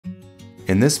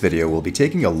In this video, we'll be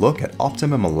taking a look at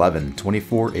Optimum 11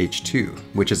 24H2,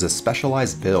 which is a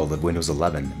specialized build of Windows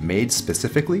 11 made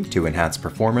specifically to enhance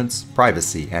performance,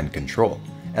 privacy, and control,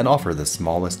 and offer the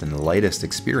smallest and lightest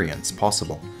experience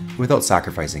possible, without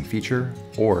sacrificing feature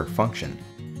or function.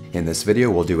 In this video,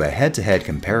 we'll do a head-to-head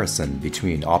comparison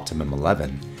between Optimum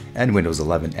 11 and Windows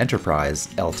 11 Enterprise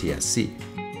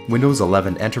LTSC. Windows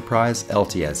 11 Enterprise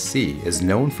LTSC is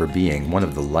known for being one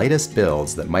of the lightest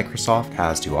builds that Microsoft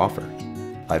has to offer.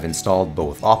 I've installed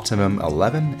both Optimum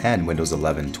 11 and Windows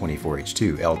 11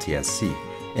 24H2 LTSC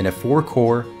in a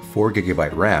 4-core,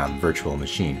 4GB RAM virtual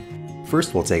machine.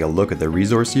 First, we'll take a look at the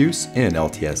resource use in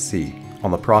LTSC.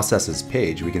 On the processes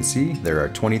page, we can see there are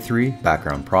 23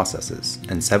 background processes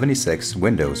and 76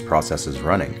 Windows processes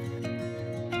running.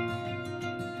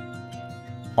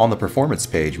 On the performance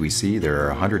page, we see there are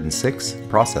 106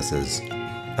 processes,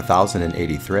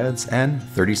 1,080 threads, and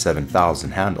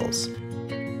 37,000 handles.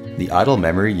 The idle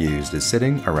memory used is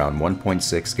sitting around 1.6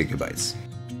 gigabytes.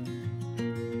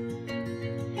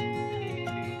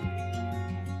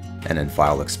 And in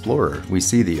File Explorer, we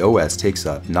see the OS takes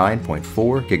up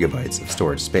 9.4 gigabytes of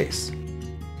storage space.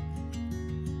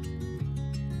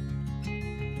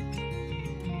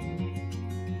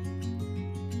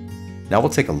 Now we'll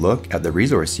take a look at the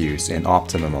resource use in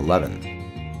Optimum 11.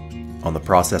 On the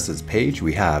processes page,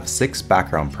 we have 6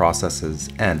 background processes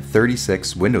and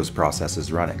 36 Windows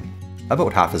processes running,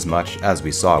 about half as much as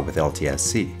we saw with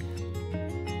LTSC.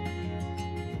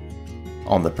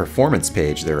 On the performance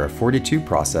page, there are 42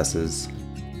 processes,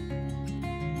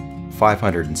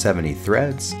 570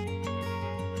 threads,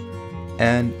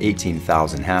 and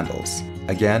 18,000 handles,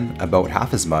 again about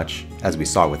half as much as we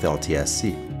saw with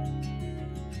LTSC.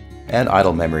 And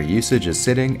idle memory usage is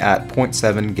sitting at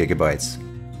 0.7 gigabytes,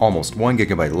 almost 1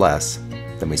 gigabyte less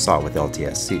than we saw with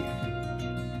LTSC.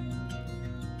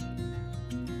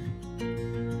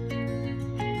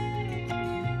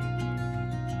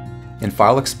 In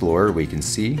File Explorer, we can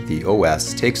see the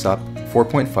OS takes up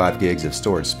 4.5 gigs of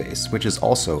storage space, which is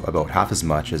also about half as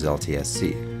much as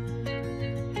LTSC.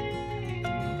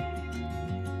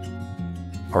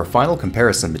 Our final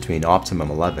comparison between Optimum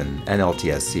 11 and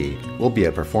LTSC will be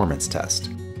a performance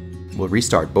test. We'll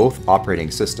restart both operating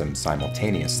systems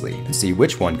simultaneously and see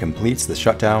which one completes the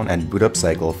shutdown and boot up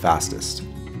cycle fastest.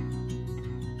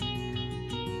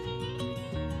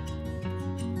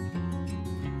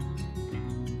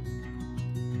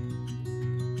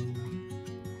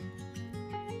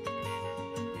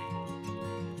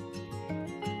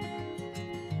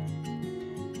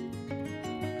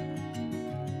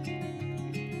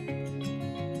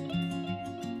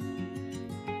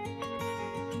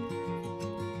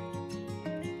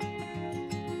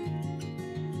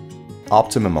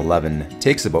 Optimum 11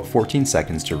 takes about 14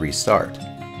 seconds to restart,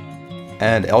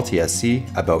 and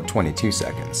LTSC about 22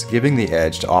 seconds, giving the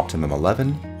edge to Optimum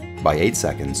 11 by 8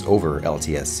 seconds over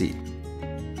LTSC.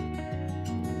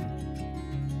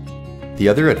 The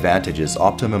other advantages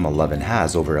Optimum 11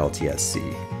 has over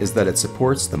LTSC is that it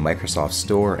supports the Microsoft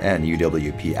Store and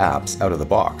UWP apps out of the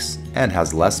box, and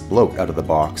has less bloat out of the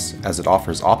box as it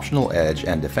offers optional Edge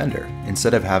and Defender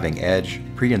instead of having Edge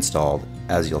pre-installed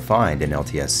as you'll find in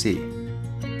LTSC.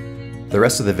 The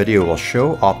rest of the video will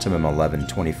show Optimum 11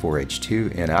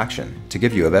 24H2 in action to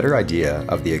give you a better idea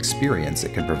of the experience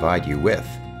it can provide you with.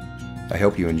 I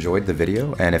hope you enjoyed the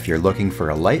video, and if you're looking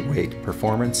for a lightweight,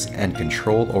 performance, and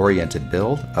control-oriented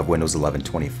build of Windows 11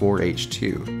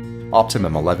 24H2,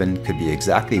 Optimum 11 could be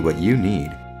exactly what you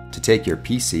need to take your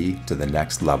PC to the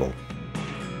next level.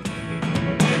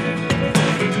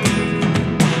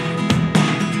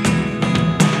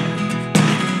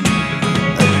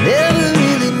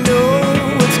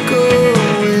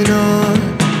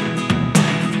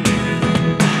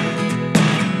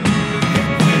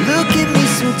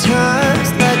 Sometimes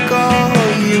like all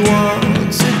you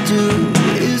want to do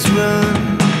is run.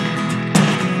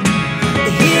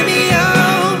 Hear me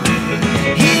out,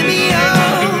 hear me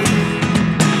out.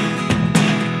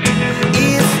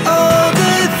 If all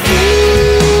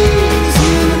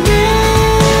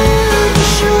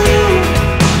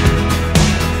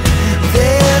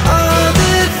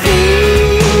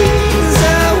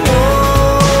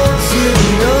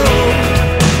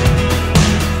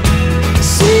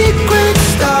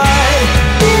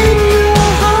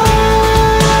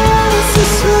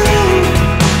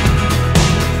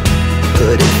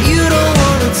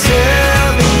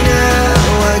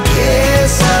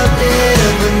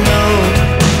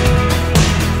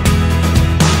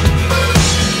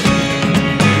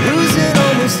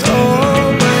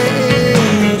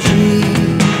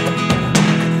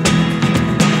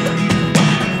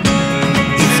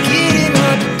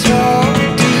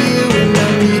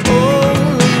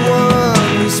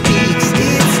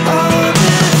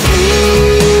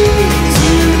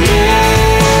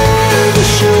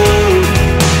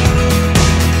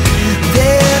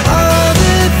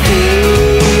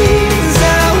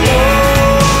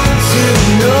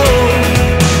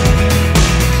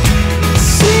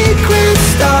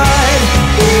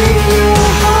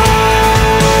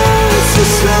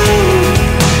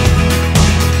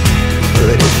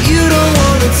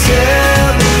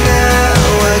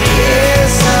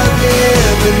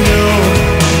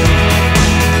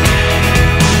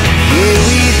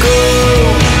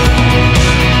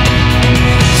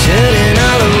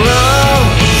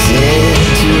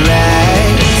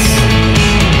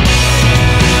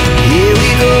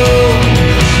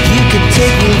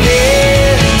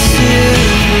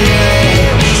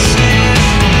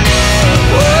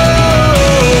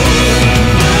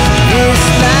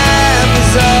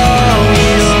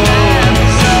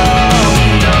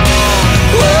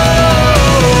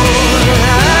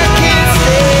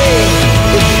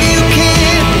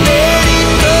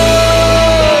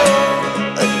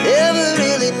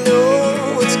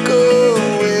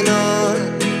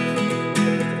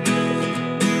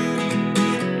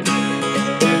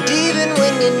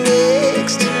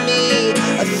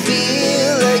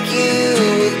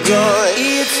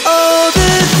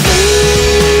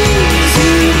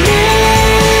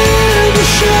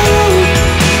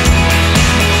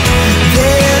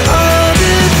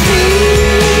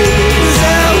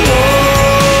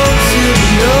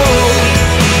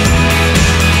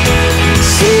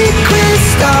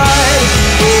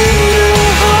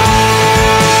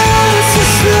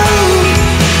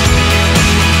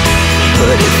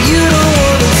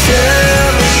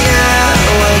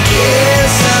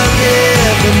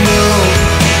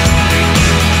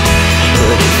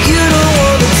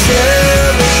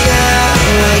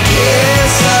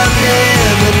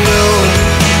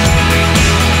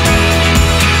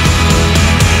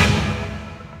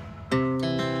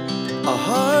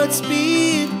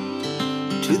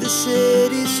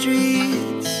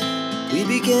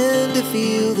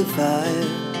fire.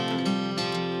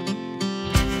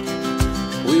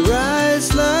 We rise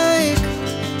like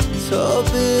tall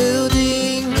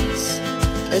buildings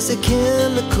as the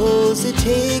chemicals, they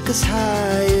take us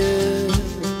higher.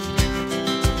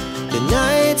 The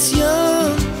night's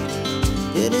young,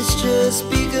 it has just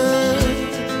begun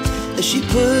as she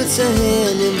puts her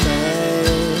hand in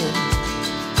mine.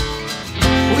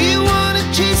 We wanna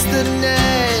chase the night,